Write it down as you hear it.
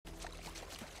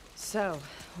So,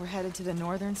 we're headed to the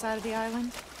northern side of the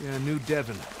island? Yeah, New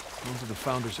Devon. Home to the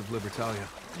founders of Libertalia.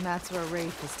 And that's where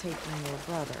Rafe is taking your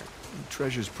brother. The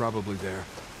treasure's probably there.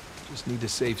 Just need to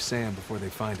save Sam before they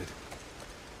find it.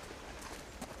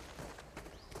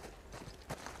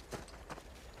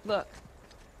 Look.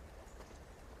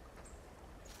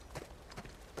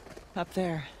 Up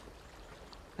there.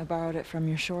 I borrowed it from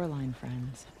your shoreline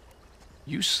friends.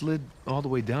 You slid all the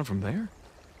way down from there?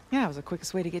 Yeah, it was the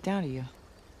quickest way to get down to you.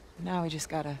 Now we just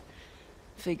gotta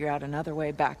figure out another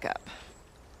way back up.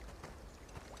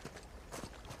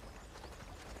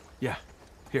 Yeah,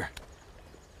 here.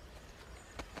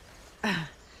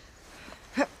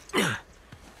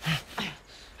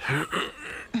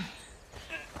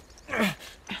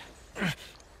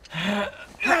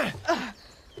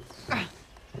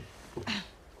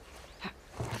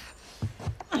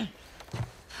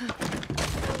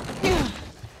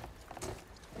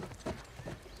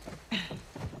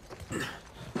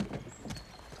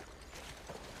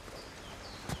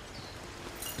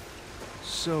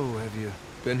 So, have you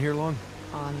been here long?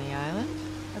 On the island?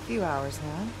 A few hours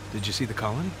now. Did you see the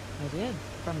colony? I did,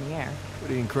 from the air.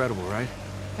 Pretty incredible, right?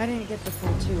 I didn't get the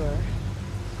full tour.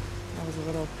 I was a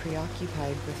little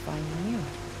preoccupied with finding you.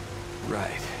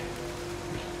 Right.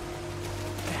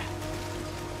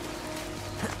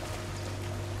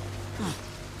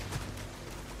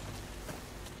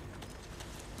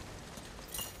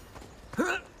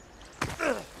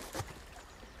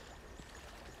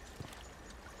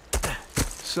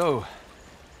 So,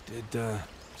 did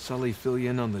Sully fill you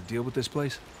in on the deal with this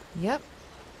place? Yep.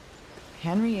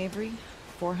 Henry Avery,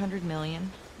 400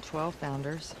 million, 12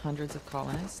 founders, hundreds of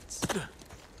colonists.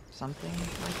 Something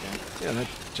like that. Yeah, that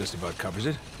just about covers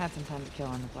it. Had some time to kill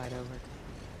on the flight over.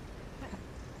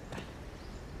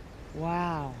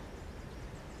 Wow.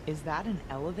 Is that an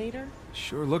elevator?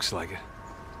 Sure looks like it.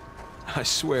 I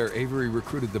swear, Avery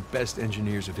recruited the best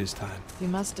engineers of his time. You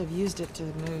must have used it to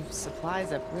move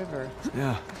supplies upriver.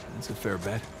 Yeah, that's a fair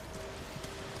bet.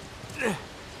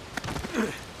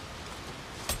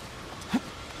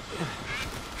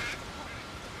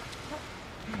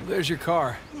 There's your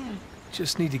car.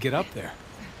 Just need to get up there.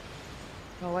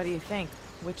 Well, what do you think?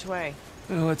 Which way?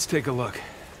 Well, let's take a look.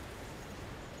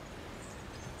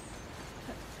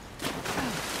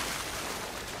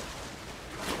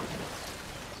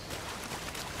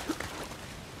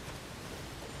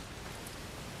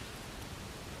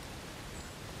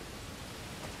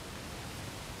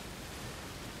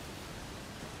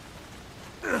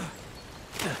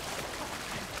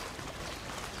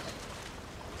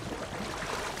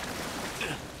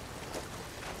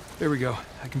 There we go.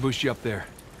 I can boost you up there.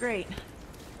 Great.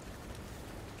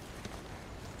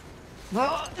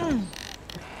 Whoa!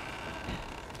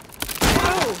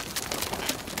 Oh,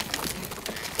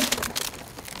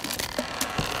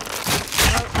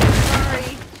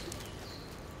 sorry.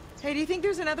 Hey, do you think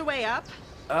there's another way up?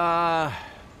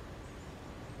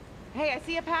 Hey, I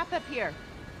see a path up here.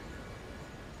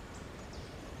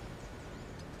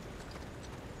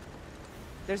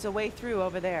 There's a way through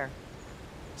over there.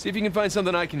 See if you can find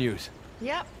something I can use.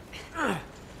 Yep. Hey,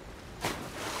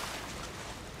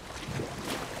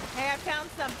 I found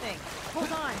something.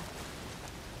 Hold on.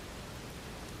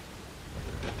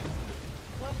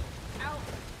 Look out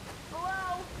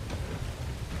below.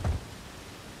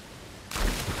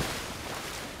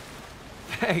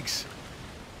 Thanks.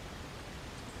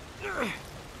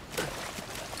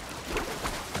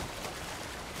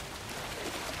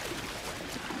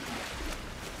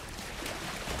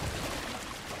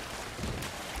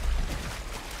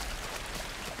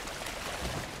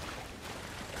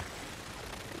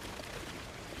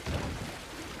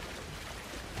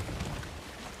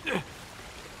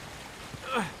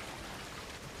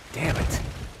 Damn it.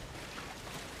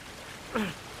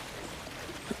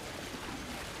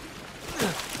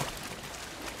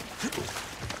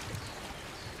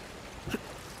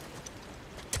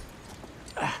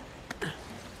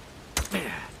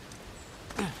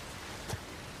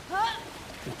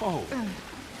 Whoa.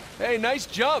 Hey, nice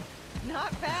jump.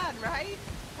 Not bad, right?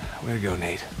 Way to go,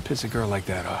 Nate. Piss a girl like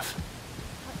that off.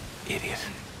 Idiot.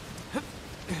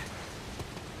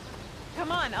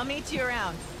 Come on, I'll meet you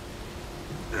around.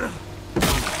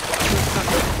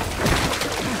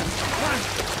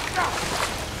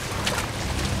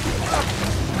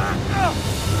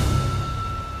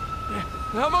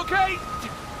 I'm okay.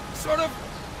 Sort of.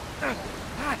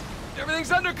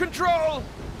 Everything's under control.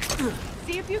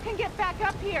 See if you can get back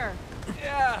up here.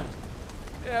 Yeah.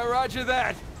 Yeah, roger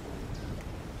that.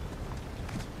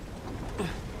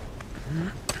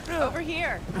 Over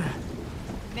here.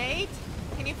 Nate,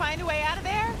 can you find a way out of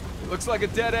there? Looks like a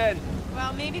dead end.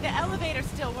 Well, maybe the elevator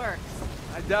still works.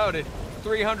 I doubt it.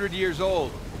 300 years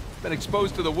old. Been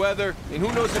exposed to the weather, and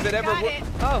who knows if it ever Got it.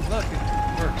 Oh, look, it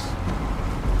works.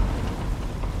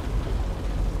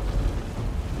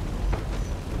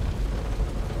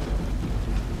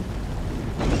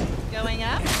 Going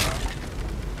up?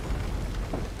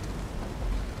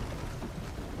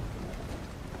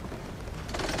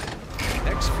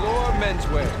 Next floor,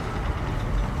 menswear.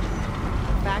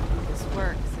 The fact that this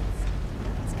works,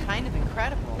 it's kind of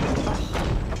incredible.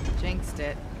 Ugh, jinxed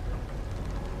it.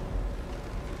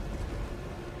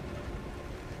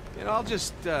 You know, I'll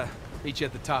just, meet you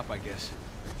at the top, I guess.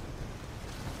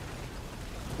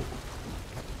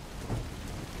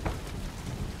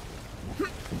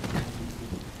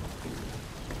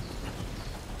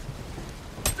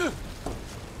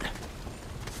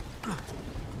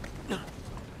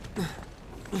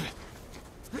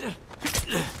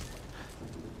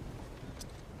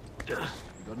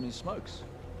 Got any smokes?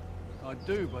 I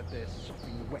do, but they're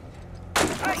sopping wet.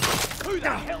 Hey! Who the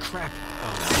hell? Crap.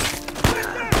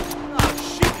 Oh,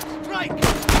 shit! Strike!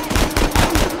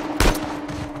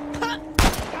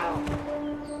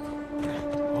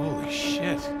 Holy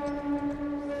shit.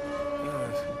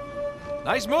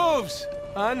 Nice moves,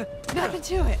 hon. Nothing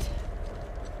to it.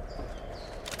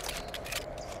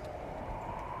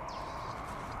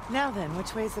 Now then,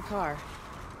 which way's the car?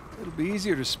 It'll be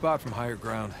easier to spot from higher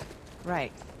ground.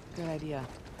 Right. Good idea.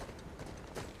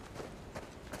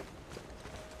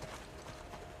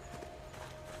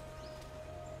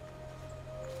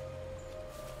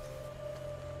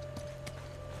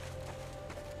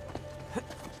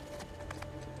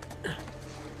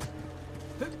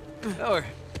 Oh, we're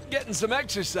getting some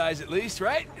exercise at least,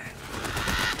 right?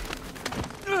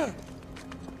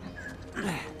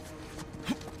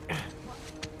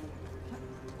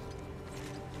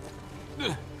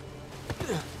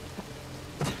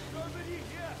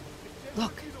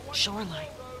 Look, shoreline.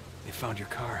 They found your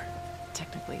car.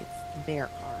 Technically, it's their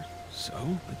car. So,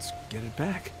 let's get it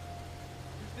back.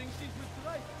 You think she's with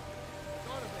today?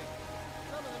 Gotta be.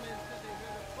 Some of the men said they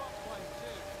heard a prop playing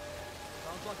too.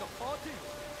 Sounds like a party.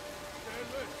 Stand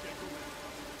alert, gentlemen.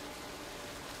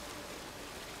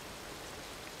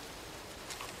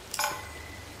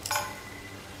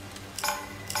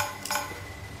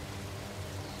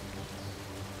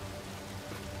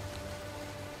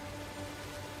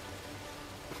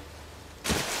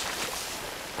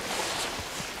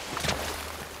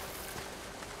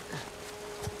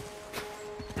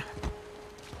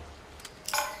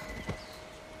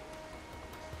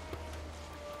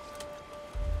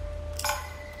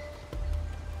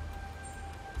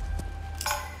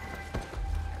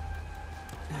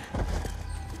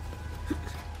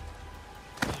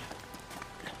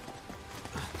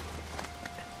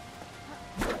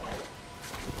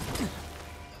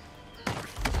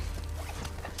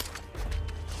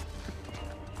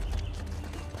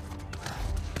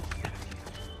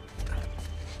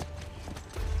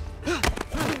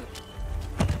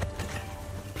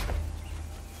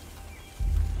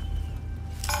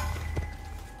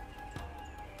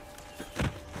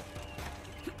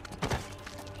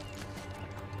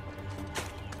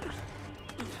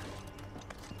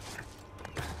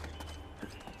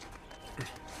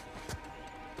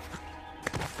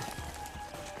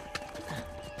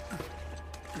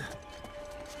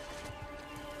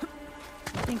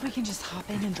 Think we can just hop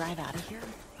in and drive out of here?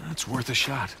 That's worth a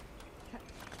shot.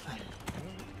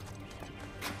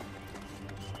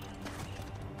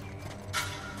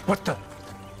 What the?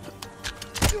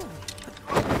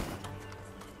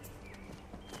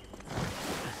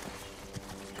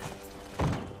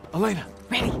 Elena!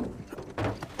 Ready?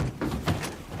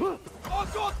 I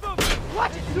got them!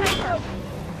 Watch it, sniper!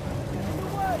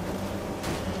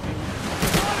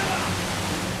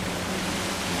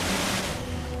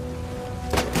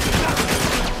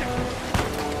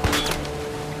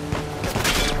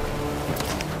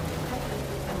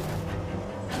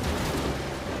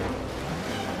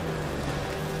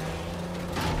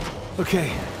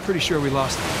 Okay, pretty sure we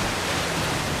lost him.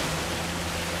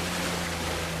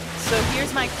 So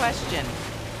here's my question.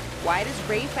 Why does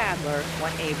Rafe Adler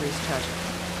want Avery's treasure?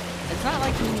 It's not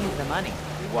like he needs the money.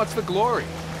 He wants the glory.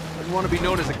 Doesn't want to be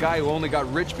known as a guy who only got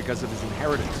rich because of his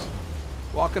inheritance.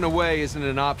 Walking away isn't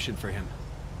an option for him.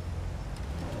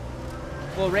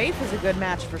 Well, Rafe is a good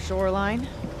match for Shoreline.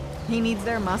 He needs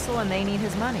their muscle and they need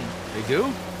his money. They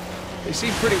do? They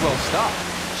seem pretty well stocked.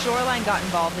 Shoreline got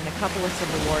involved in a couple of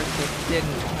civil wars that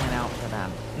didn't pan out for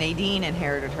them. Nadine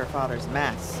inherited her father's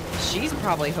mess. She's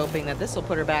probably hoping that this will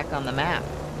put her back on the map.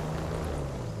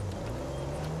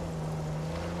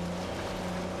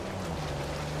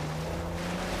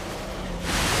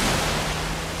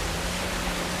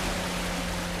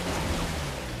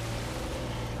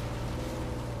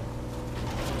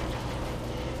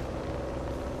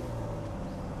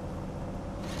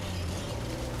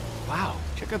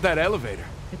 Look at that elevator.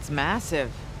 It's massive.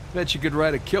 Bet you could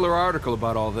write a killer article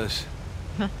about all this.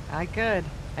 I could.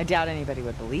 I doubt anybody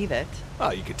would believe it.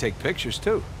 Oh, you could take pictures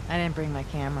too. I didn't bring my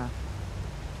camera.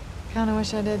 Kinda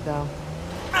wish I did, though.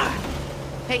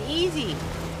 Hey, easy!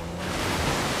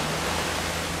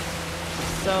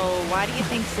 So, why do you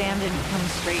think Sam didn't come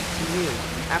straight to you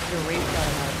after Rafe got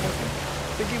him out of prison?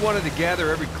 I think he wanted to gather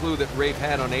every clue that Rafe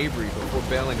had on Avery before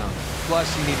bailing on him.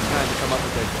 Plus, he needed time to come up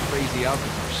with that crazy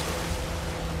Alcazar story.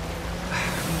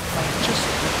 I just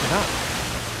looked it up.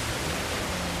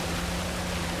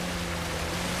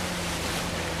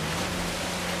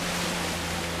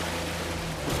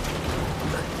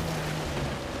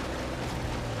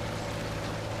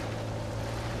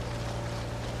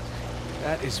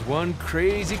 That is one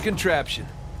crazy contraption.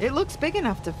 It looks big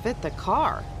enough to fit the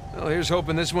car. Well, here's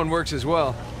hoping this one works as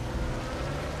well.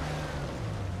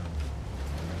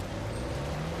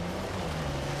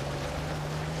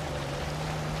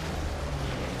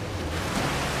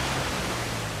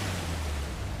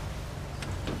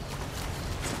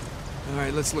 All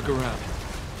right, let's look around.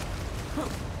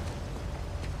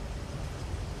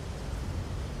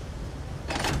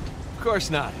 Of course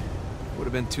not. Would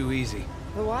have been too easy.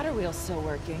 The water wheel's still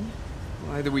working.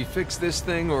 Either we fix this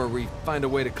thing or we find a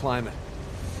way to climb it.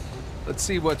 Let's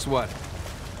see what's what.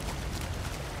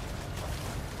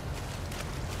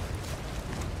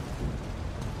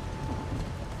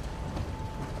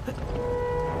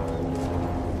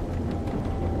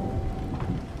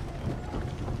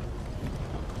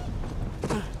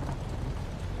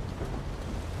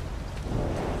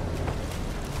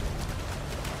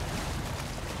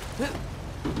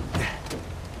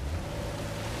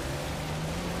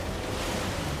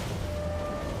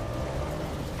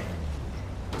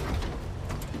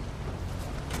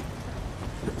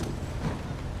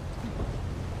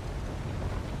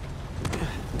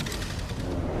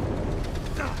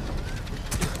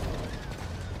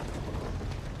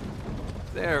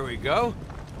 There we go.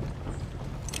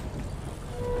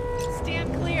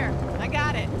 Stand clear. I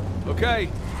got it. Okay.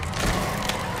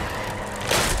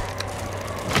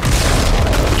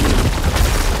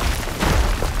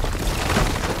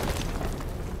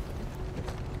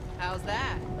 How's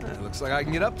that? Looks like I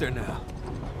can get up there now.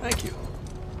 Thank you.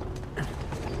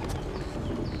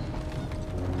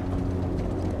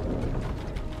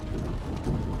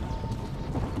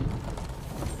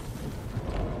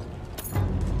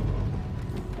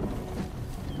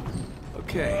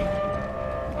 Okay.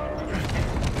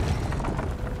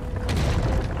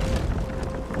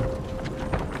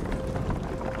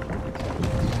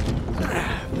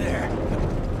 There.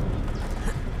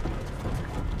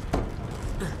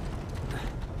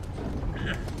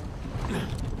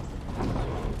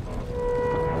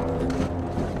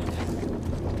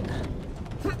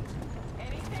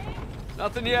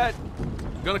 Nothing yet.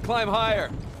 I'm gonna climb higher.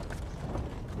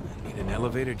 I need an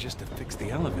elevator just to fix the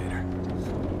elevator.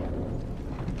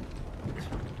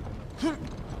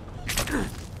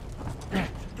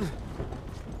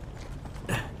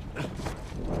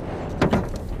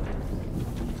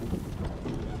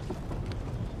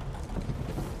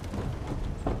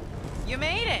 You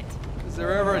made it! Is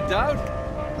there ever a doubt?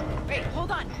 Wait,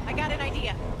 hold on. I got an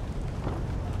idea.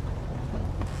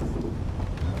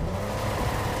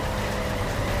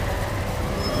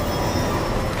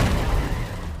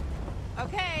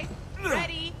 Okay,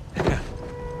 ready?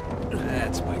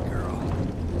 That's my girl.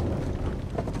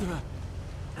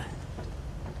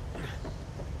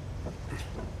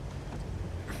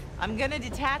 I'm gonna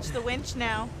detach the winch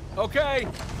now. Okay.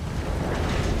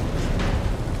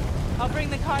 I'll bring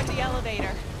the car to the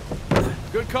elevator.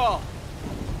 Good call.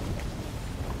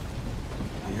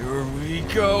 Here we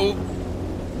go.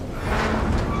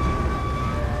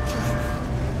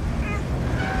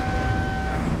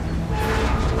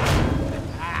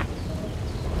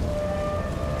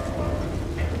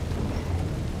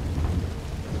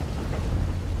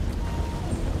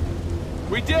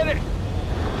 We did it!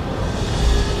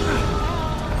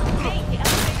 Hey, the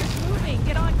elevator's moving.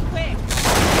 Get on quick.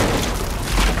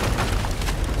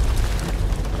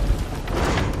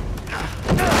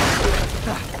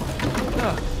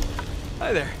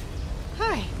 Hi there.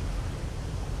 Hi.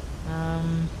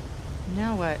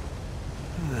 Now what?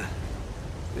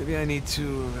 Maybe I need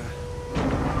to...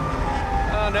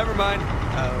 Oh, never mind.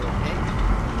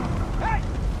 Okay.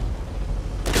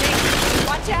 Hey,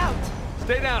 watch out!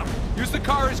 Stay down. Use the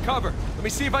car as cover. Let me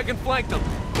see if I can flank them.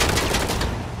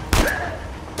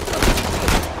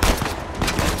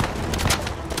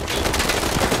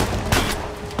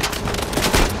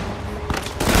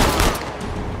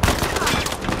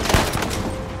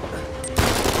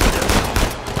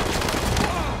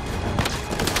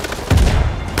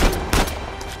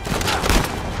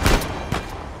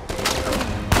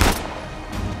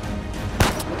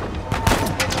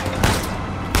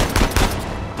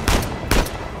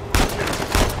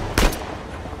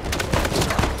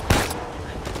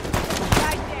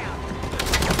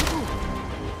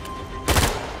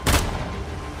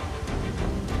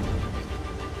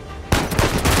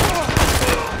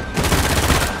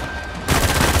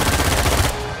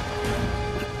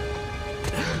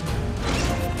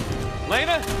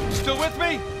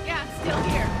 me? Yeah, still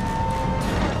here.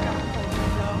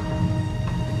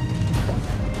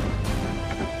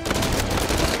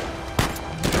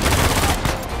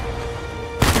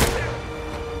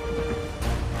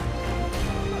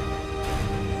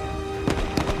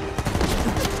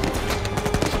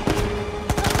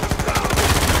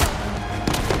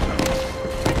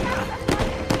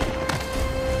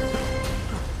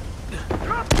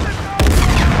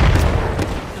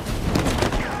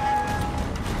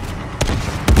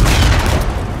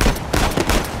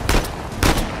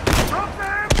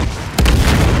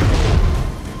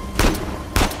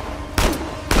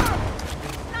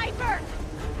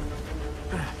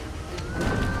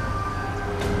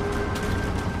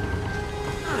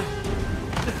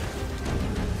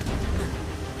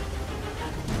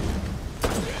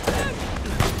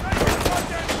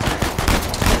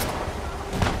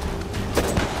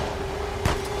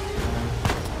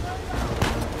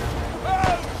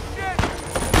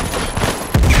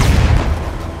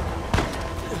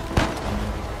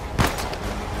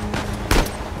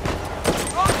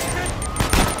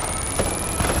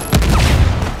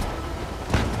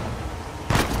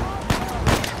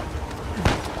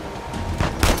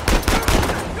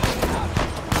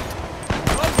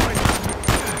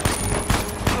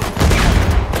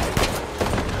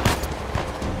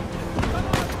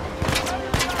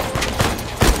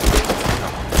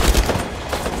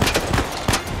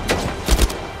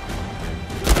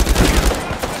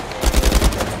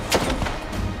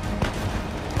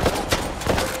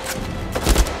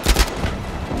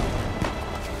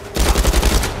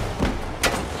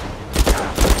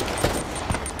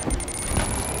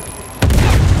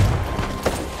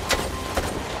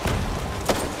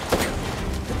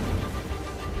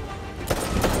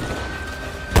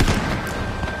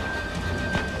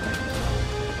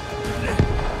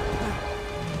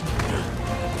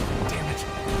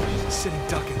 Sitting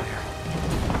duck in there.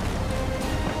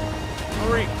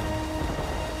 Hurry!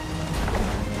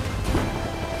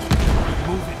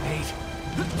 Move it, Nate.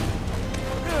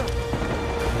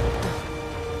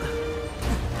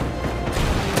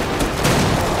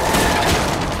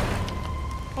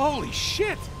 Holy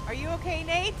shit! Are you okay,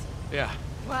 Nate? Yeah.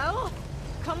 Well,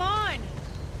 come on.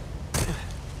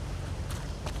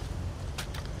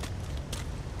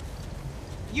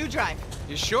 You drive.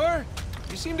 You sure?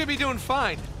 You seem to be doing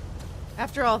fine.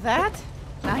 After all that,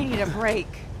 I need a break.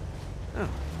 Oh,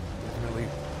 definitely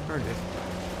earned it.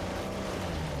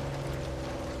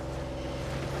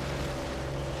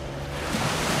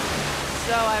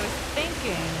 So I was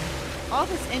thinking, all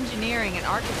this engineering and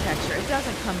architecture, it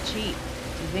doesn't come cheap.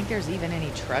 Do you think there's even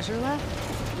any treasure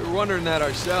left? We were wondering that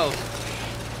ourselves.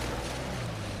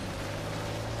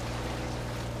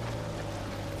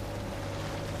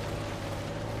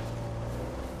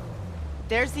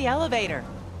 There's the elevator.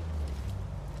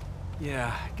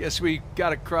 Yeah, guess we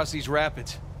gotta cross these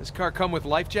rapids. Does car come with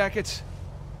life jackets?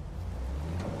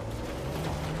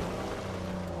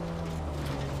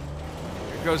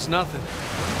 Here goes nothing.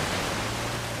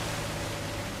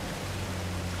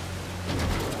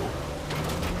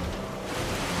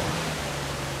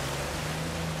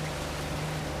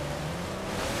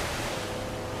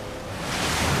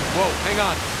 Whoa, hang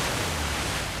on.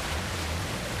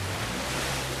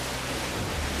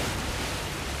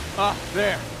 Ah,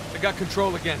 there. I got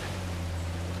control again.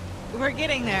 We're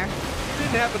getting there. You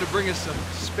didn't happen to bring us some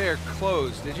spare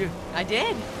clothes, did you? I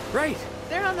did. Great.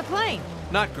 They're on the plane.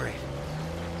 Not great.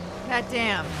 That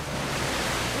dam.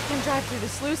 We can drive through the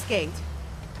sluice gate.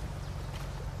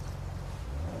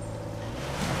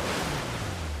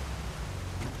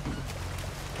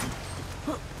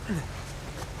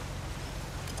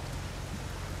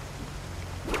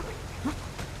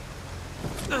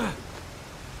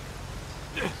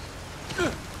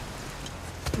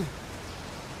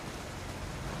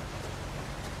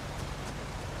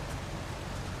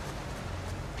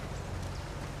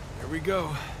 Here we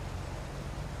go.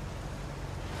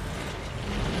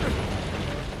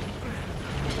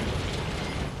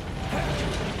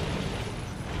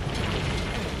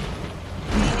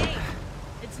 Hey,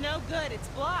 it's no good. It's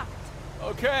blocked.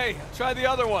 Okay, try the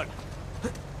other one.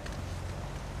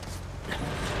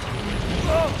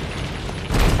 Oh!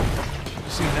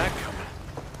 Should've seen that coming.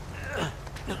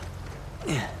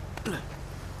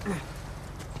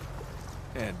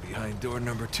 And behind door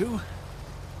number 2.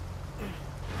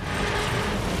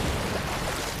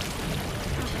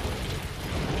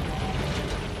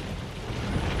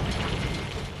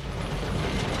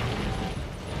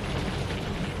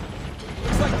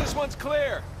 Looks like this one's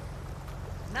clear.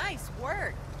 Nice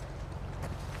work.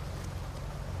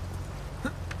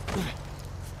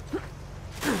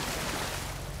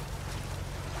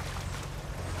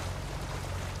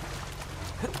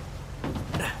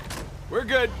 We're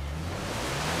good.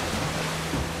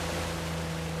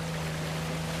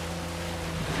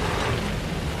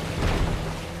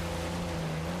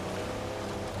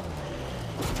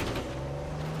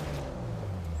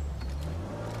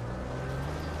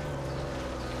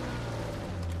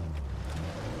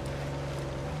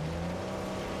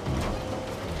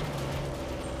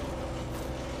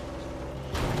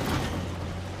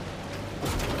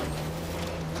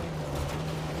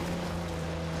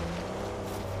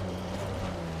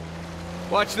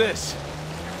 Watch this.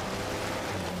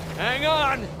 Hang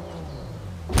on!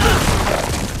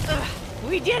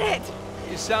 We did it!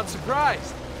 You sound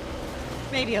surprised.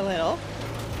 Maybe a little.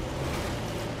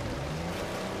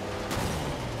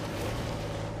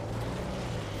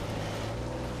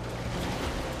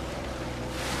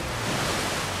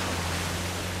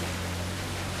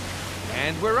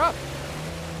 And we're up.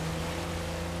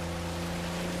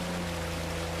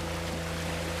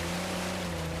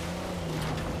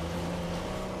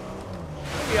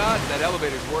 Pretty odd that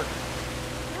elevator's working.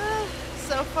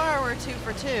 So far, we're 2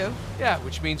 for 2. Yeah,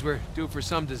 which means we're due for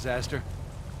some disaster.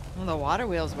 Well, the water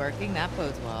wheel's working. That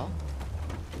bodes well.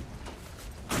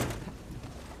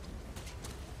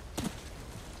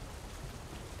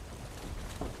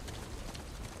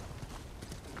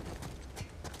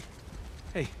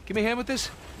 Hey, give me a hand with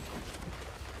this.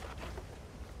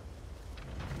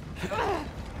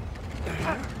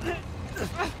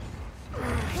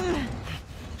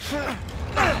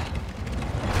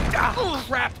 Ah,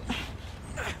 crap!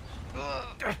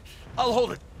 I'll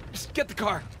hold it. Just get the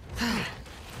car.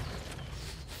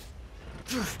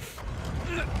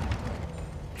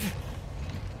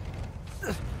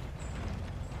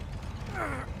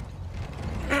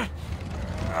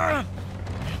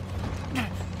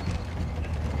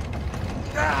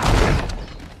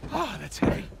 Oh, that's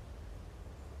heavy.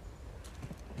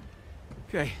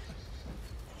 Okay.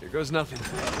 Here goes nothing.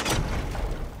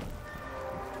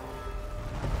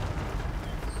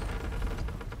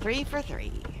 3 for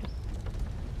 3.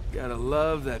 Gotta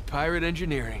love that pirate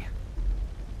engineering.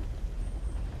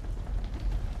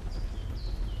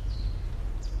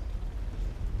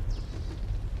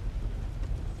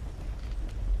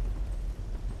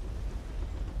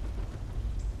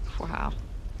 Wow.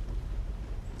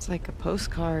 It's like a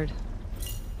postcard.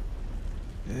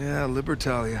 Yeah,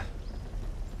 Libertalia.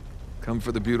 Come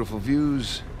for the beautiful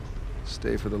views,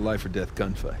 stay for the life or death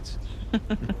gunfights.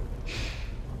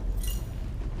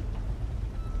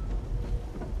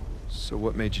 So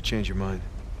what made you change your mind?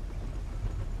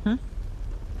 Hmm?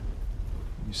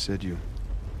 You said you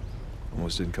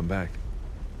almost didn't come back.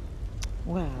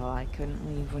 Well, I couldn't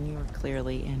leave when you were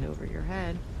clearly in over your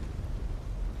head.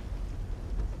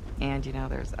 And, you know,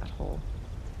 there's that whole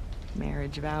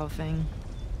marriage vow thing.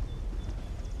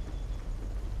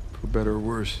 For better or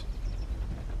worse.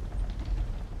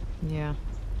 Yeah.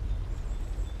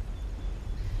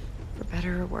 For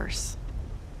better or worse.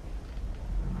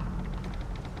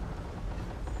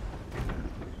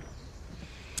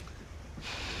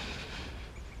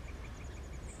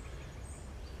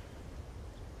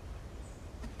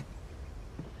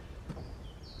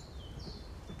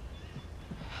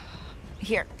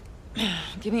 Here.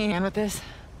 Give me a hand with this.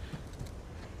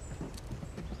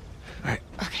 All right.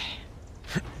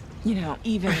 Okay. You know,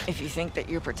 even if you think that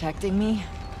you're protecting me,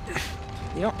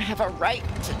 you don't have a right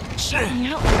to shut me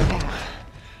out like that.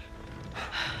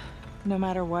 No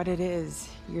matter what it is,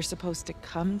 you're supposed to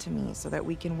come to me so that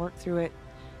we can work through it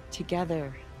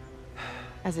together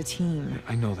as a team.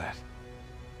 I know that.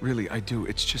 Really, I do.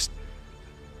 It's just...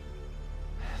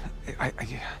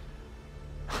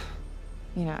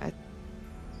 You know,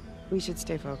 we should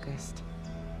stay focused.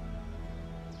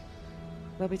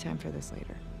 There'll be time for this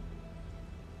later.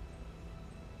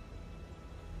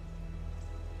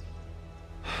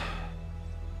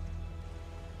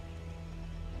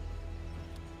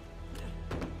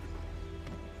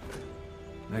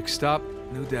 Next stop,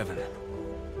 New Devon.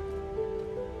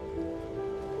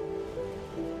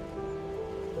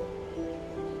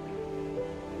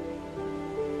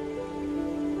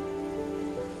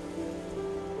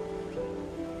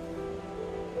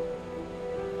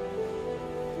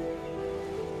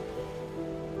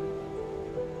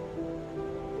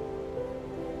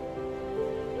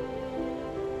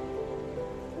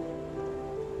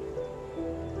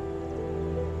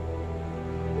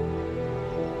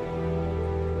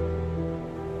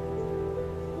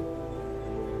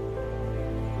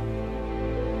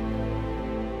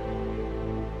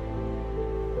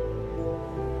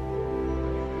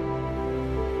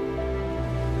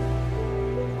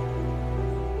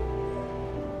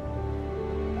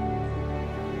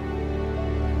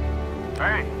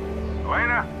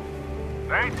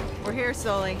 Nate? We're here,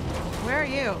 Sully. Where are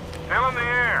you? Still in the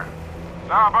air.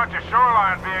 Saw a bunch of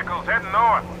shoreline vehicles heading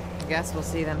north. I guess we'll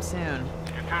see them soon.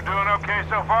 You two doing okay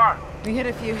so far? We hit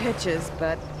a few hitches,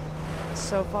 but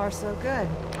so far so good.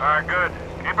 Alright, good.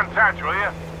 Keep in touch, will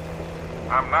you?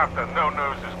 I'm not the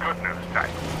no-news is good news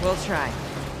type. We'll try.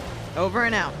 Over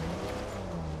and out.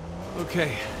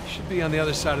 Okay, should be on the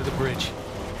other side of the bridge.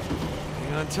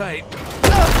 Hang on tight.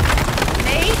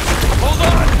 Nate? Hold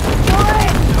on!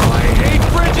 What? Oh, I hate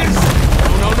bridges!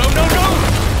 No, no, no, no,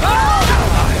 no!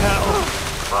 Hell!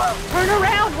 Turn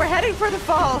around! We're heading for the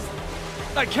falls!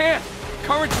 I can't!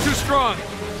 Current's too strong!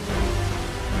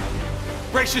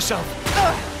 Brace yourself!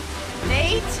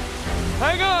 Nate?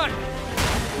 Hang on!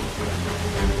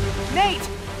 Nate!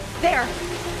 There!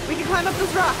 We can climb up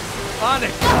those rocks! On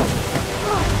it!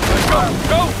 Go!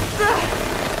 Go!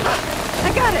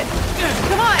 I got it!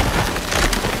 Come on!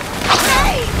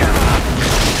 Nate!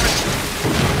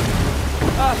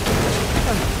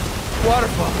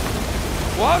 Waterfall!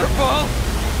 Waterfall!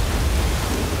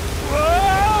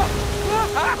 Whoa!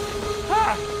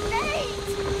 Nate!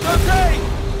 Okay!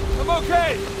 I'm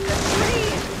okay!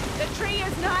 The tree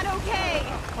is not okay!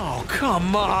 Oh,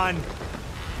 come on!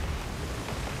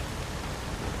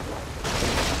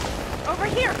 Over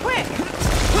here, quick!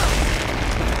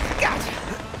 Gotcha!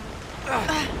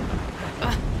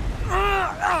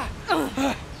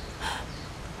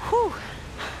 Whew.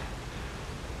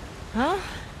 Huh?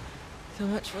 So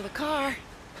much for the car.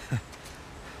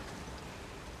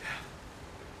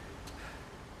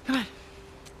 Come on.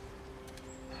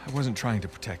 I wasn't trying to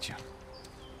protect you.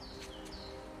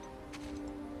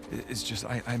 It's just,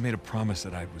 I made a promise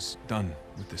that I was done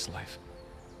with this life.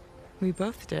 We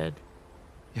both did.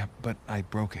 Yeah, but I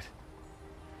broke it.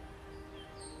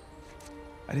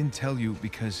 I didn't tell you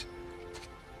because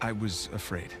I was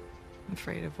afraid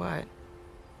Afraid of what?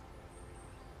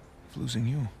 of losing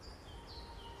you.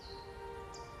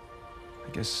 I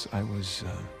guess I was,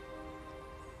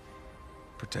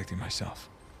 protecting myself.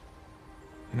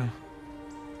 You know?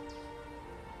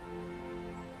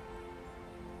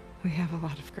 We have a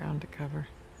lot of ground to cover.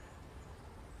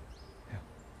 Yeah.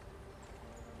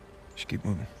 Should keep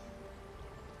moving.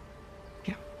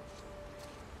 Yeah.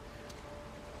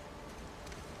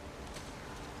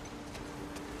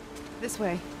 This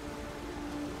way.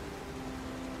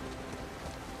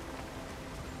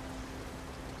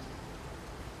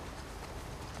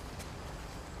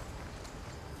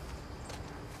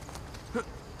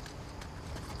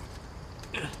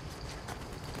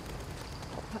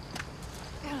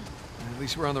 At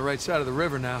least we're on the right side of the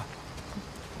river now.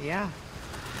 Yeah.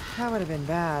 That would have been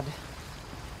bad.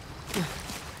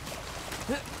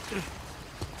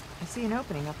 I see an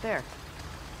opening up there.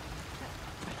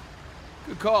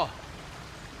 Good call.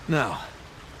 Now,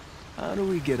 how do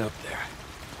we get up there?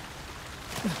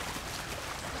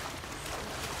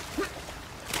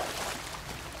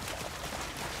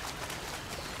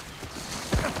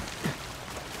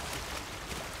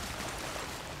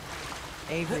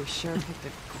 Avery sure picked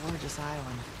a gorgeous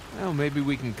island. Well, maybe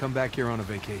we can come back here on a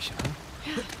vacation,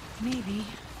 huh? Maybe.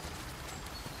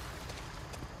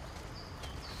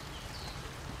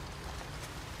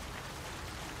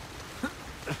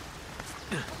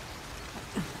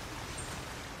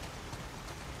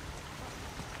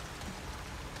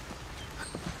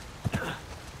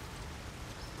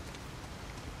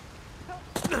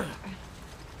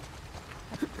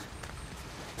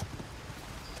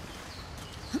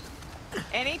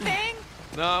 Anything?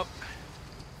 No.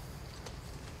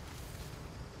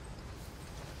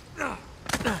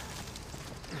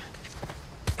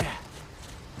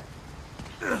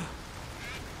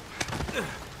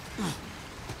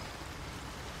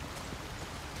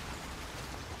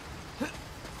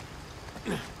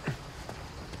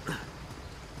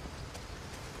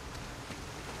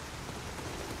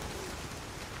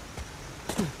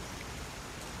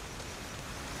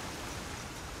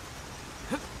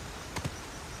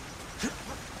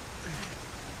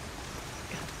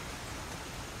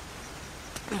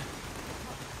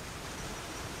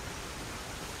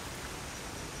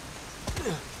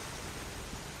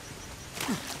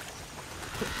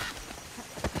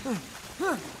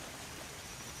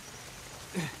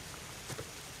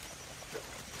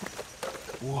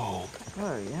 Whoa.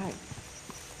 Oh, yikes.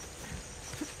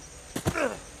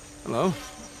 Hello?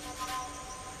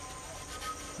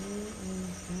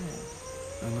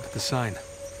 Now look at the sign.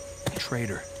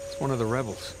 Traitor. It's one of the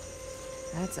rebels.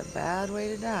 That's a bad way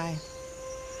to die.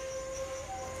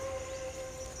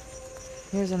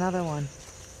 Here's another one.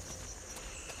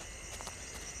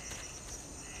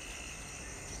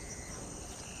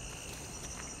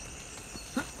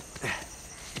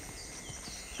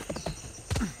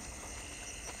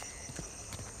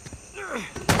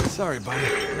 Sorry, buddy.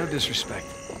 No disrespect.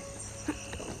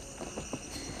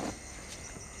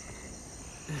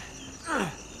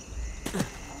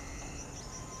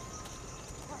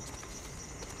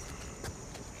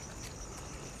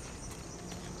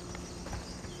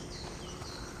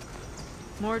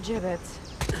 More gibbets.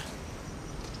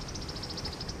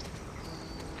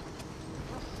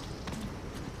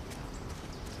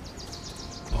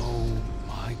 Oh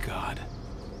my God.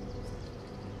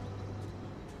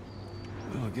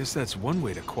 Well, I guess that's one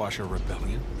way to quash a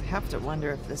rebellion. I have to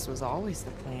wonder if this was always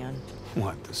the plan.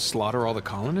 What, to slaughter all the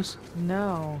colonists?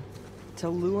 No. To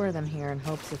lure them here in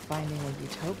hopes of finding a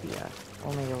utopia,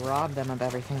 only to rob them of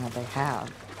everything that they have.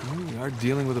 Well, we are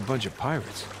dealing with a bunch of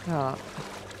pirates. Oh,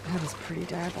 that is pretty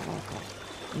diabolical.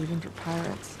 Even for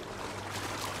pirates.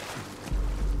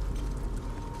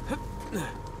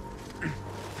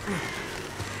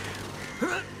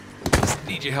 Just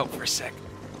need your help for a sec.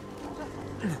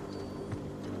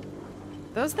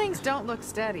 Those things don't look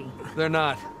steady. They're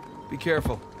not. Be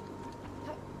careful.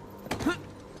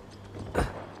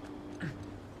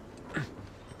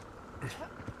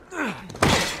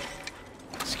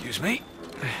 Excuse me.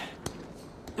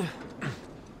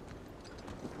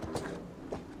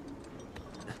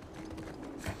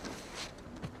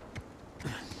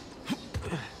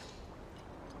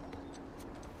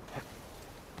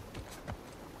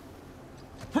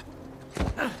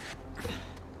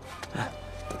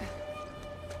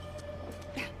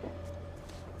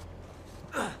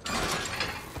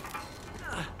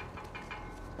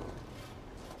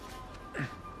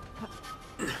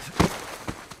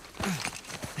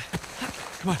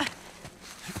 Come on.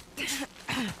 You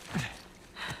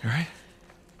all right?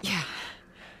 Yeah.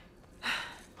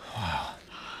 Wow.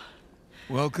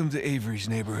 Welcome to Avery's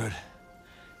neighborhood.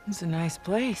 It's a nice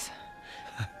place.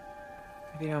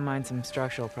 If you don't mind some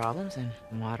structural problems and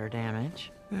water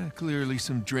damage. Yeah, clearly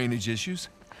some drainage issues.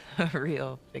 A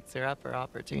real fixer-upper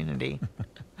opportunity.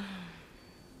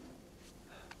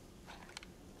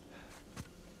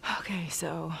 Okay,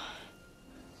 so...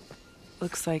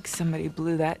 looks like somebody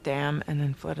blew that dam and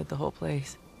then flooded the whole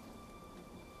place.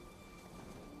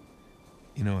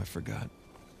 You know, I forgot.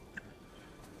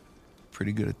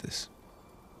 Pretty good at this.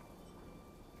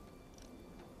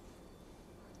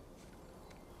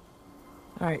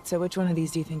 All right, so which one of these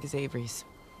do you think is Avery's?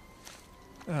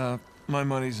 My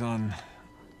money's on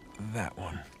that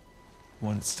one.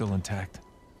 One that's still intact.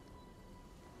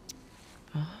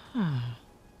 Oh.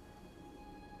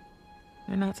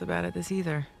 You're not so bad at this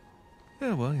either.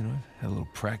 Yeah, well, you know, I've had a little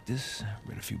practice,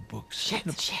 read a few books. Shit,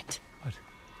 shit. What?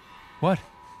 What?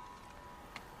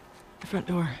 The front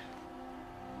door.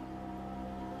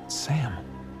 Sam.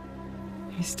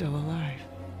 He's still alive.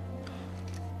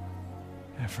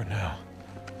 Yeah, for now.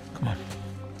 Come on.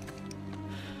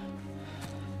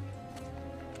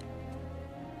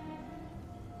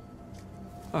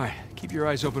 All right, keep your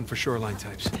eyes open for shoreline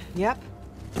types. Yep.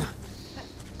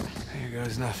 Here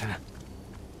goes nothing.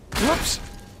 Whoops!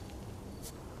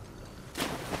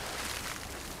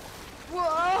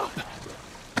 Whoa!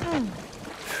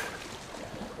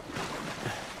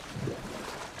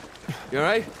 You all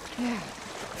right? Yeah.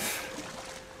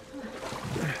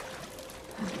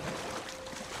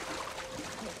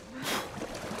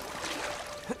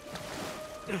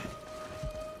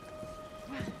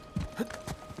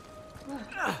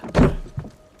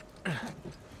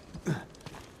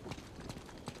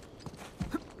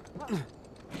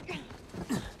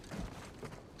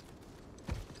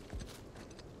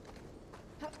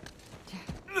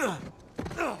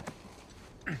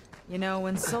 You know,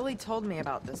 when Sully told me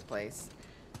about this place,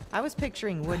 I was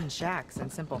picturing wooden shacks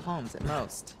and simple homes at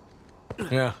most.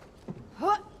 Yeah.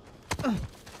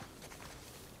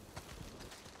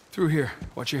 Through here.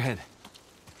 Watch your head.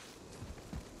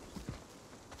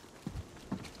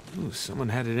 Ooh, someone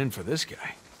had it in for this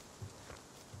guy.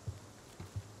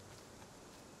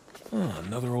 Oh,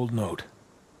 another old note.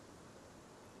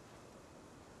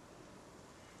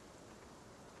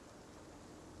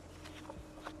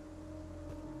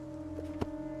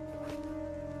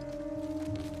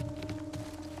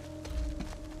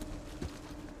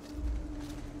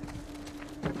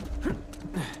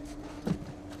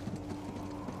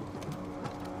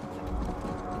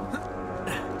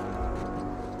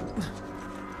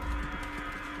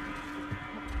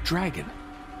 Dragon.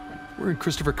 We're in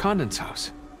Christopher Condon's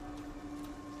house.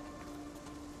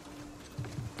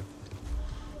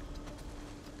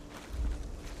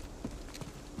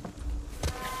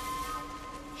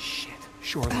 Shit.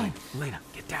 Shoreline. Elena,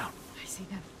 get down. I see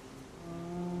them.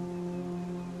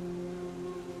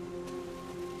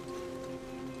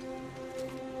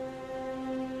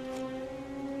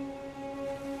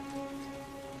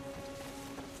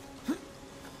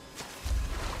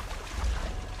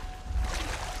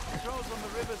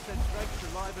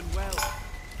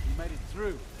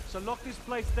 So lock this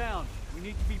place down. We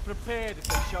need to be prepared if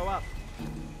they show up.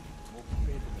 More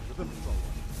prepared than the river patrol.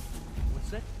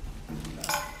 What's that?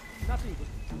 Nothing.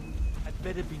 Had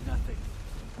better be nothing.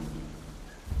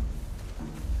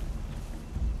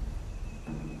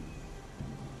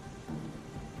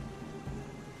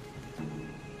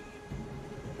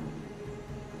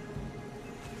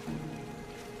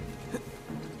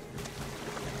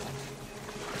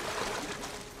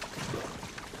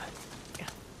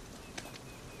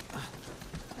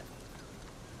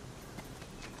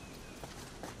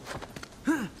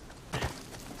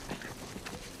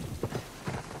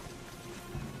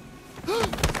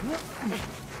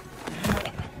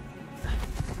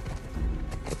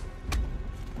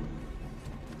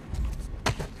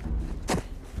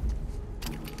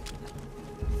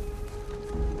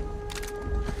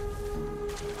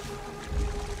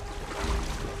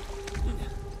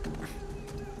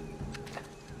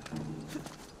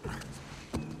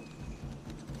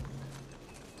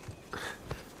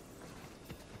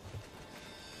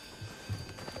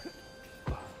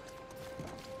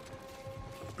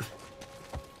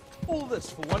 All this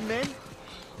for one man?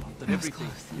 I've done everything.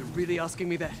 You're really asking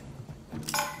me that?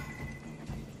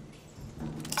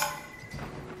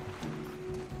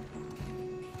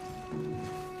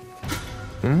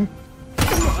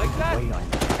 Like that? Wait on.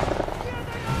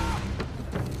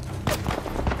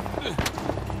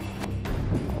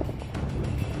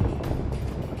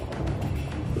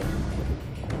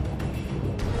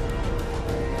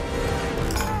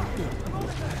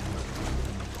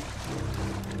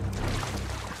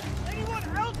 Anyone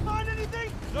else find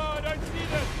anything? No, I don't see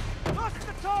them. Lost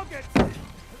the target.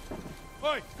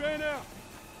 Oi, fan out.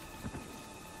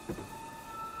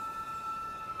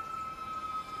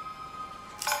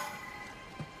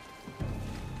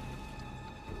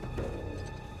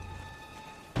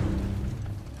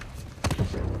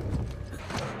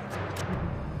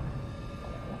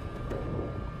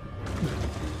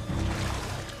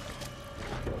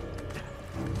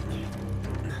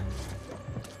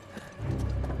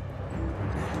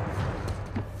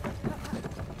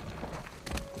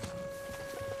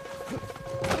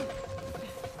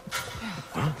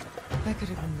 That could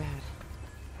have been bad.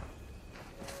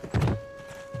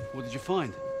 What did you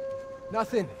find?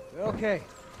 Nothing. Okay.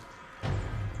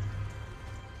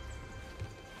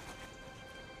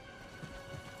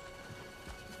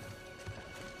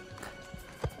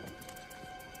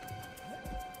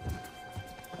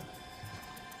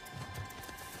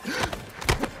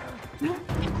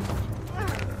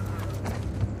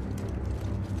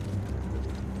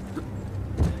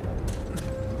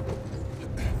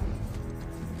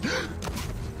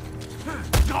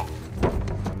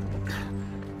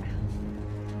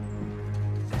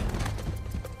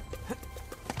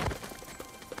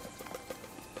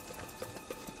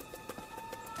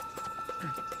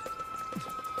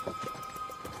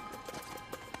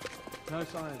 No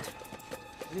signs.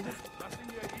 Anything? Nothing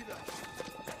here either.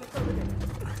 Look over there.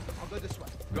 I'll go this way.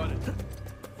 Got it.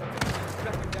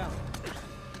 Track him down.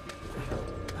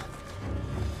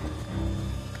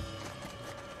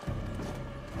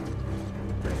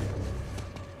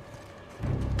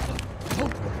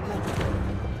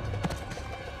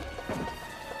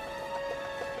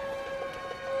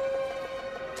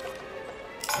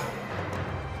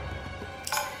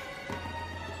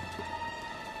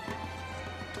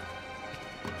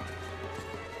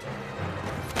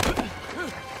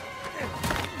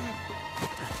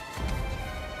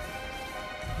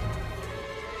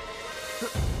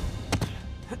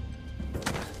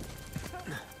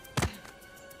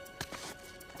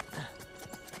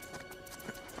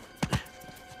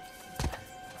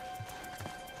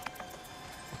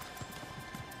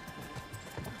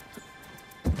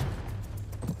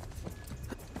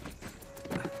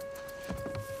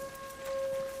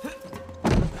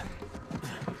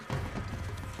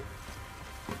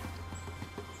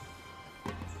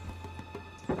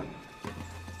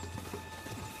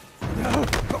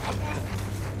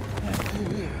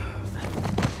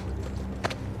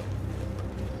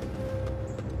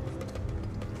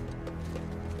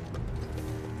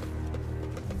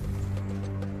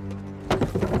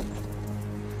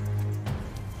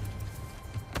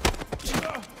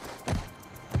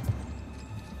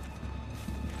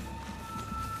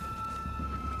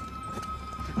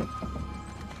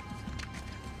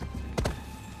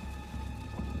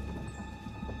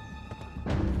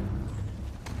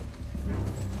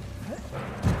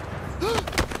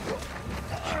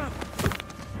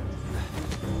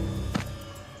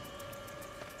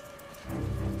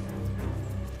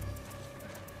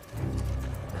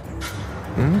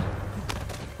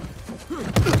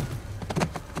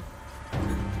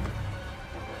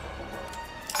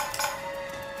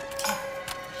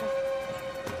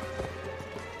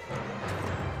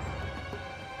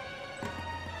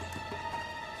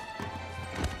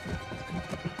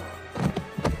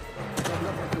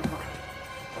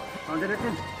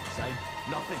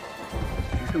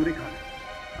 I'll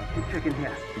keep checking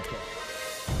here. Okay.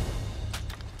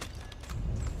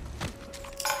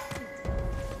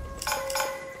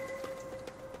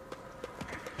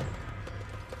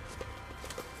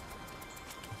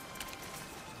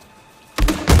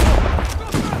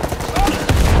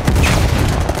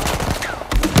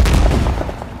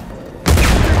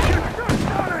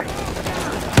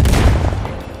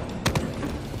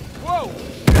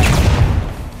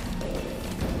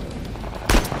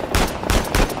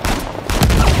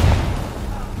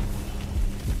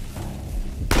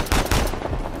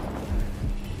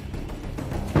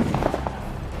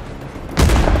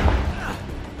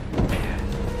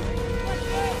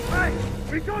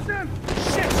 We got them!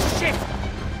 Shit! Shit!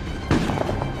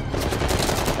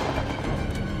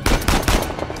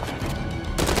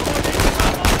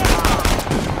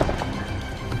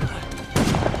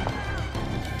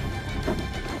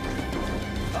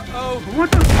 Uh-oh!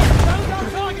 What the? Found our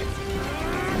targets!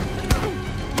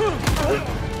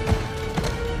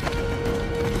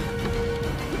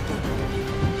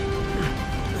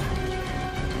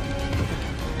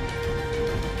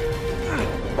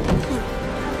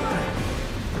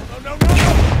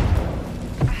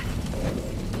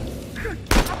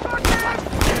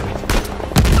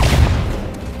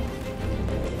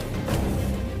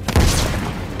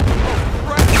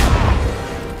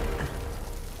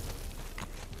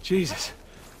 Jesus.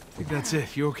 I think that's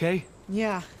it. You okay?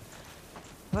 Yeah.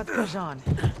 Let's push on.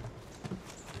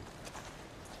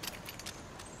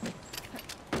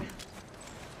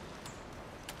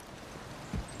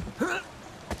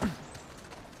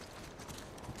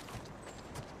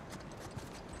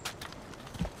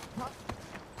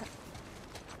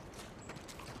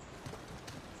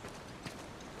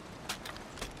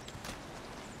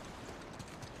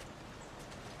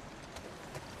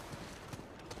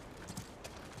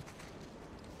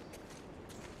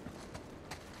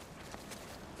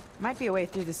 Might be a way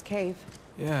through this cave.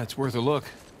 Yeah, it's worth a look.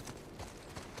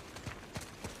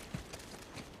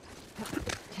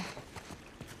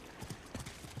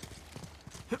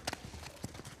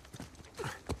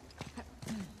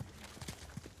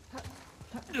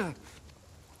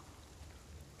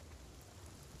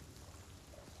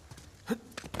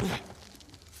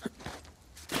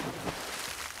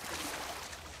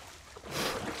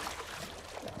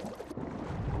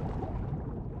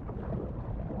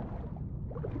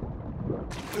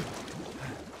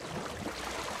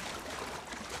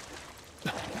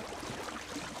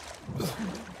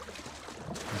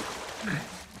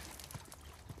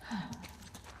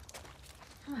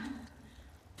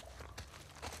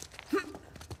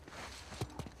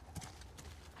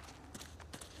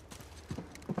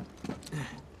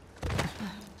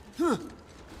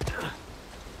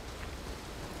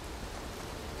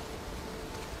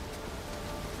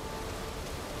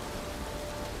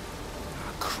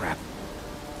 Crap.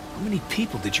 How many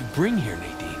people did you bring here,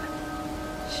 Nadine?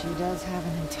 She does have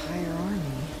an entire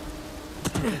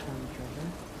army.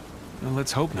 Well,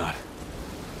 let's hope not.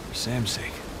 For Sam's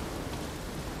sake.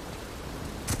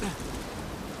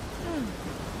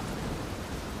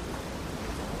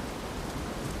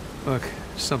 Look,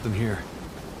 there's something here.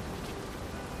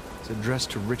 It's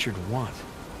addressed to Richard Want.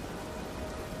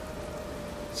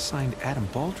 It's signed Adam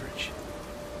Baldridge.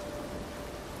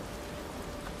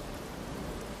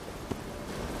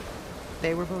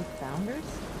 They were both founders?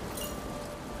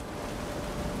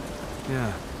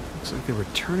 Yeah, looks like they were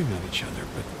turning on each other,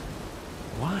 but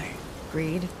why?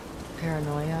 Greed,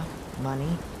 paranoia, money.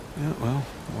 Yeah, well,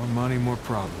 more money, more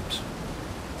problems.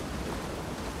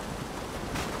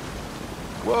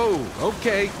 Whoa,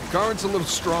 okay, current's a little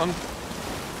strong.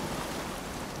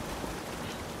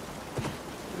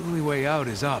 The only way out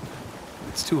is up.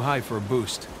 It's too high for a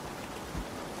boost.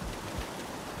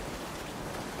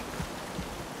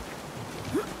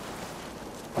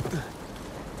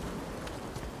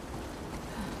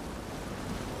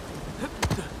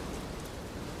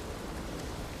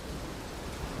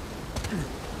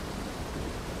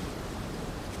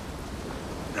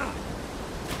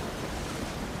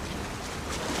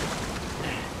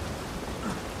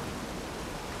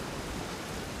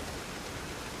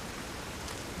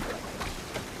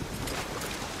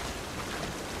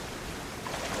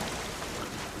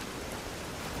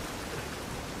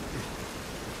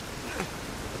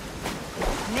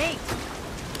 Nate!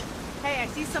 Hey, I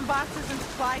see some boxes and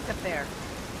supplies up there.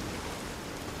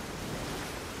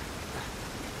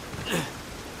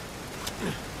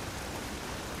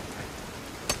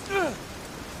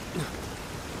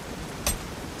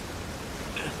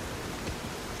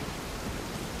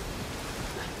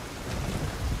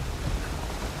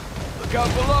 Look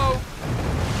out below!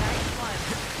 Nice one.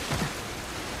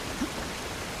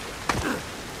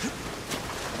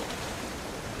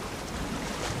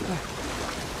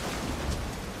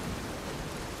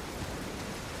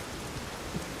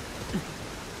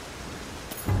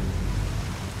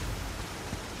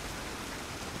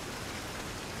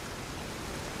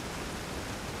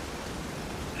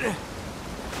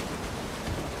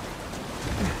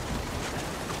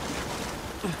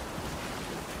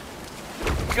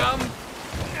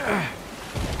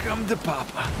 Come to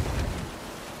Papa.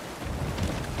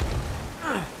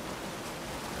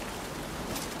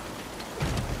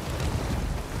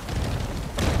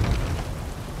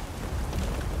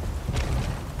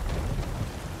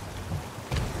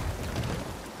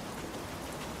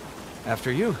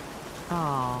 After you.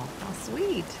 Oh, how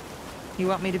sweet. You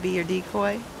want me to be your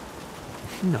decoy?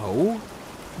 No.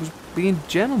 I was being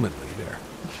gentlemanly there.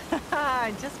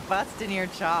 Just busting your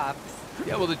chops.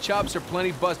 Yeah, well, the chops are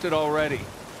plenty busted already.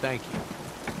 Thank you.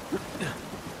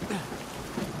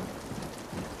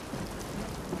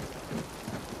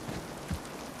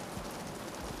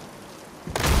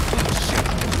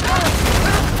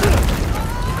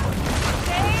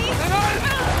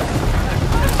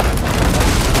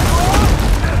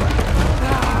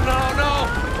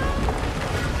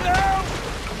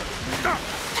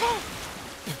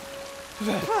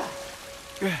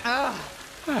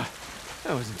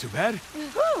 That wasn't too bad.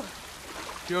 Whew.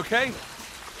 You okay?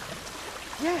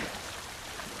 Yeah,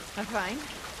 I'm fine.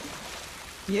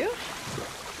 You?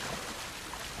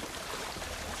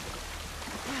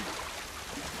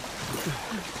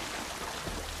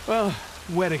 Well,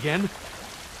 wet again.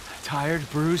 Tired,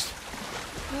 bruised.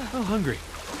 Oh, hungry.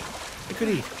 I could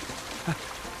eat.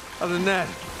 Other than that,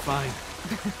 fine.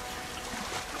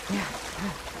 Yeah.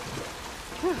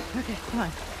 Whew. Okay, come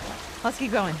on. Let's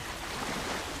keep going.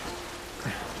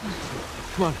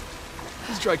 Come on.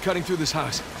 Let's try cutting through this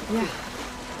house. Yeah.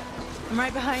 I'm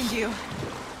right behind you.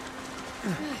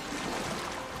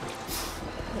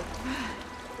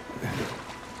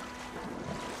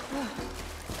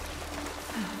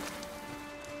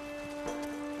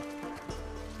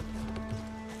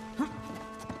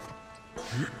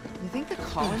 You think the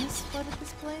colonists flooded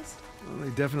this place? Well, they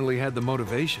definitely had the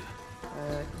motivation.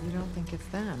 You don't think it's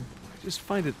them? I just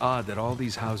find it odd that all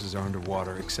these houses are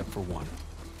underwater except for one.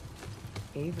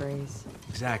 Avery's.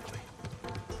 Exactly.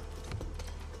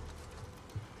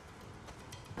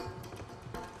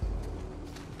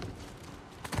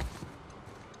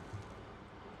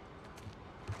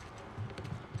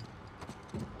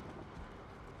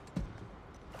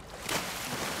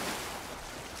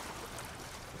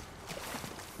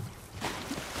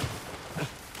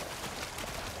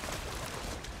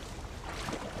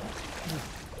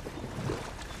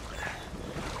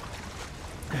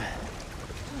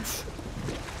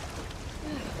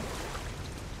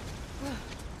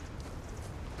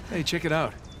 Hey, check it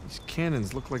out. These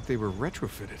cannons look like they were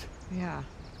retrofitted. Yeah.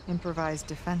 Improvised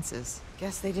defenses.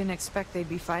 Guess they didn't expect they'd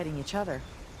be fighting each other.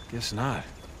 Guess not.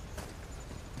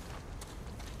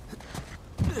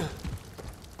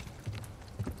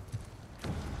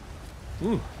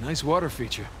 Ooh, nice water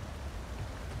feature.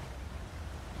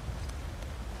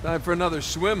 Time for another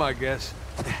swim, I guess.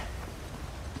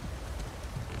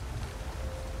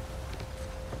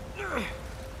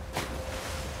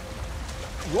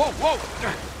 Whoa, whoa!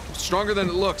 Stronger than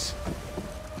it looks.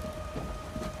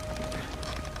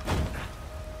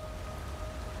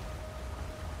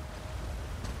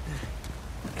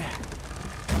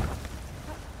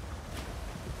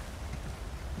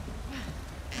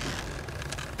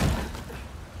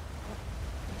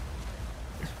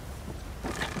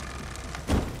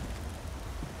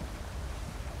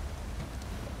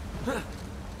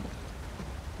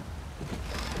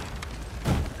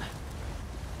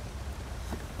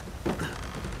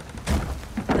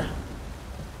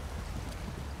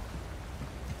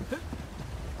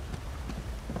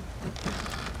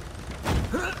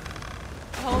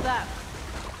 Hold up.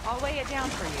 I'll weigh it down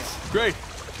for you. Great.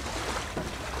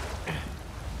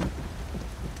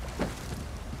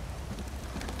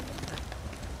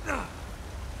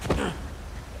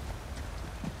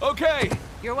 Okay.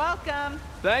 You're welcome.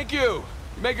 Thank you.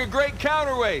 You make a great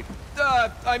counterweight.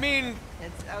 I mean...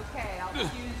 It's okay. I'll choose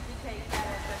to take that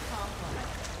as a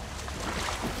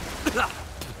compliment.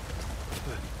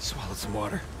 Swallowed some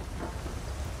water.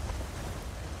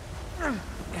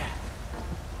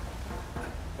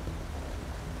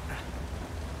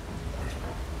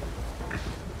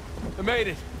 I made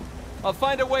it. I'll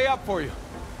find a way up for you.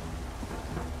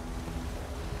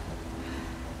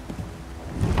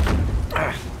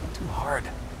 Too hard.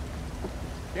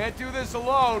 Can't do this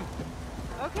alone.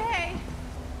 Okay.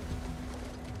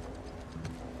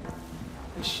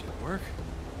 This should work.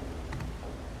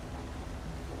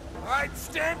 All right,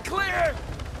 stand clear.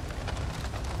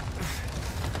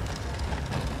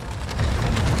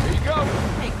 Here you go.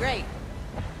 Hey, great.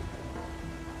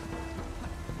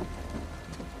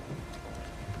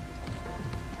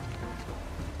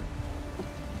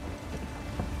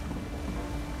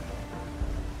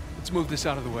 Let's move this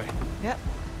out of the way. Yep.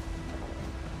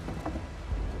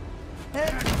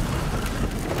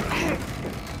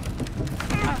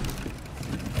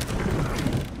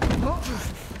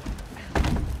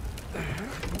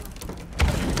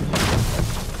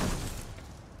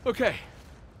 Okay.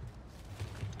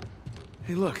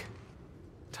 Hey, look.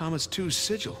 Thomas II's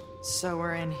sigil. So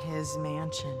we're in his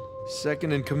mansion.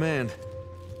 Second in command.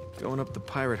 Going up the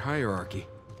pirate hierarchy.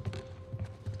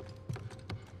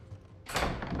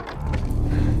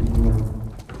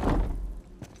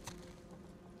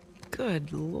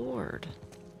 Good lord.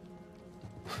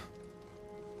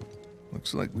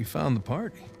 Looks like we found the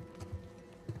party.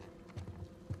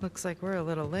 Looks like we're a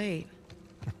little late.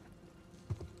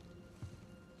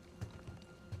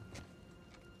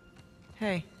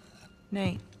 Hey,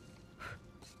 Nate.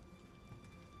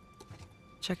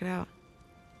 Check it out.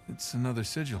 It's another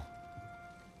sigil.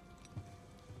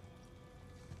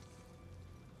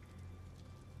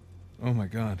 Oh my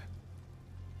god.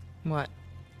 What?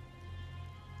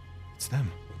 It's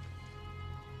them.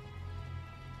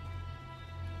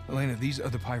 Elena, these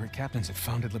other pirate captains have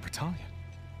founded Libertalia.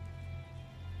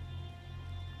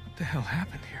 What the hell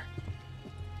happened here?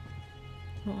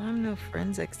 Well, I'm no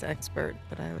forensics expert,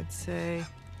 but I would say...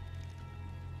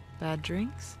 bad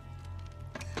drinks?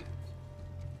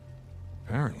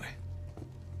 Apparently.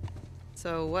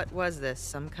 So what was this?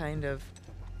 Some kind of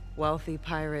wealthy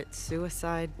pirate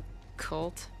suicide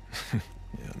cult? Yeah,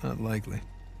 not likely.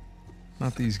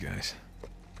 Not these guys.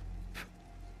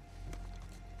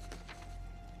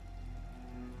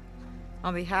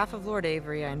 On behalf of Lord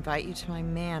Avery, I invite you to my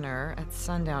manor at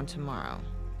sundown tomorrow.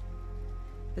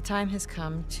 The time has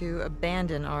come to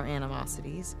abandon our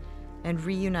animosities and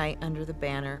reunite under the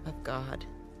banner of God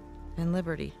and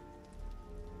liberty.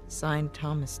 Signed,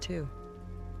 Thomas II.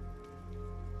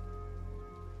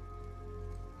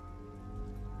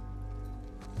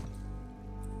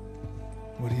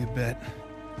 What do you bet?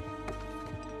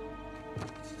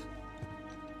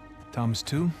 Thomas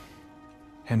II,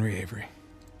 Henry Avery.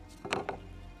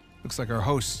 Looks like our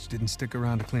hosts didn't stick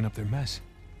around to clean up their mess.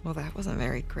 Well, that wasn't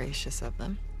very gracious of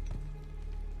them.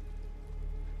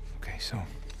 Okay, so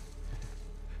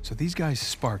these guys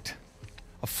sparked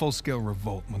a full-scale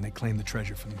revolt when they claimed the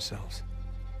treasure for themselves.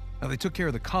 Now, they took care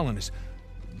of the colonists,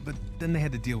 but then they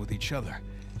had to deal with each other.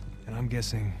 And I'm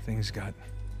guessing things got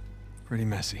pretty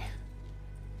messy.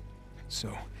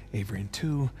 So, Avery and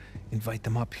II invite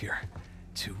them up here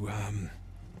to,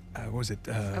 what was it?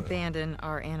 Abandon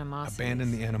our animosities.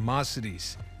 Abandon the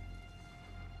animosities.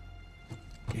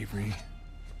 Avery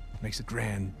makes a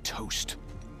grand toast.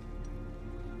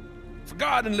 For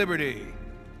God and liberty!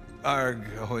 Arg,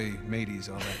 ahoy, mateys,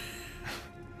 all that.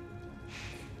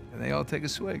 And they all take a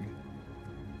swig.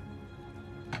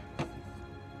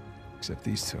 Except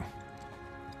these two.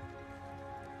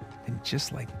 And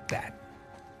just like that,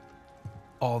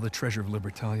 all the treasure of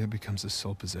Libertalia becomes the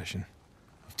sole possession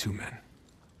of two men.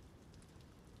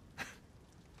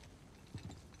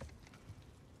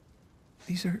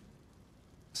 These are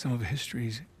some of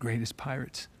history's greatest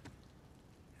pirates,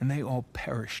 and they all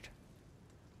perished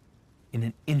in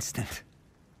an instant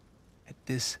at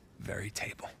this very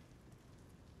table.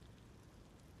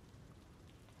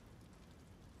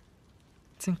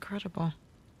 It's incredible.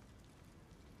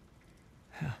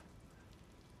 Yeah.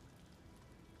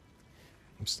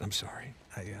 I'm sorry.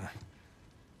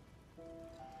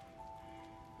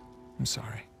 I'm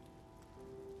sorry.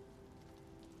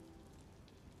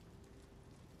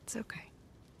 It's okay.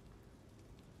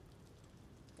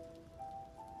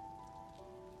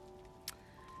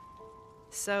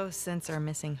 So, since our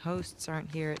missing hosts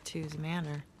aren't here at II's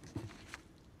Manor...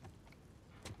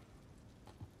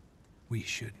 We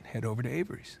should head over to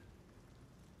Avery's.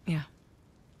 Yeah.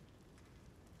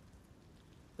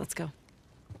 Let's go.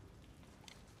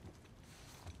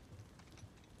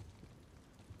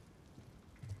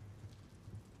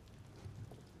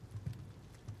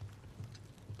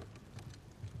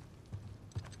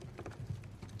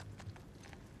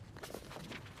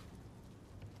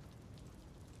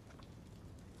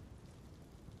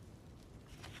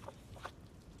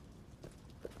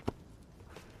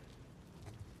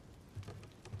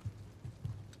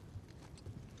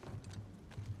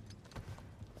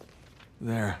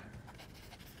 There.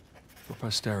 For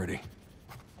posterity.